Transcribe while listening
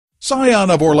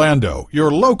Scion of Orlando,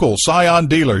 your local Scion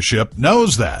dealership,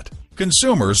 knows that.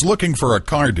 Consumers looking for a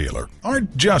car dealer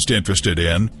aren't just interested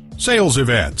in sales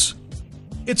events.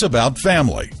 It's about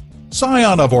family.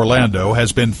 Scion of Orlando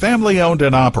has been family-owned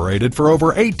and operated for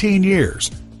over 18 years,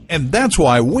 and that's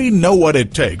why we know what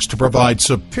it takes to provide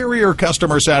superior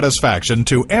customer satisfaction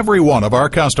to every one of our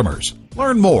customers.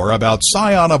 Learn more about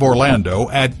Scion of Orlando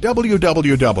at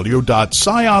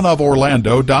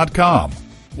www.scionoforlando.com.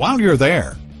 While you're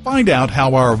there, find out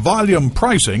how our volume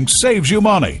pricing saves you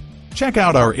money. Check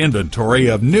out our inventory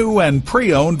of new and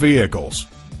pre-owned vehicles.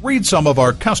 Read some of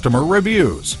our customer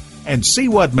reviews and see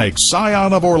what makes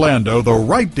Scion of Orlando the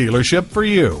right dealership for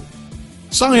you.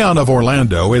 Scion of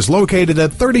Orlando is located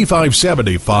at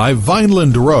 3575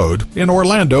 Vineland Road in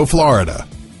Orlando, Florida.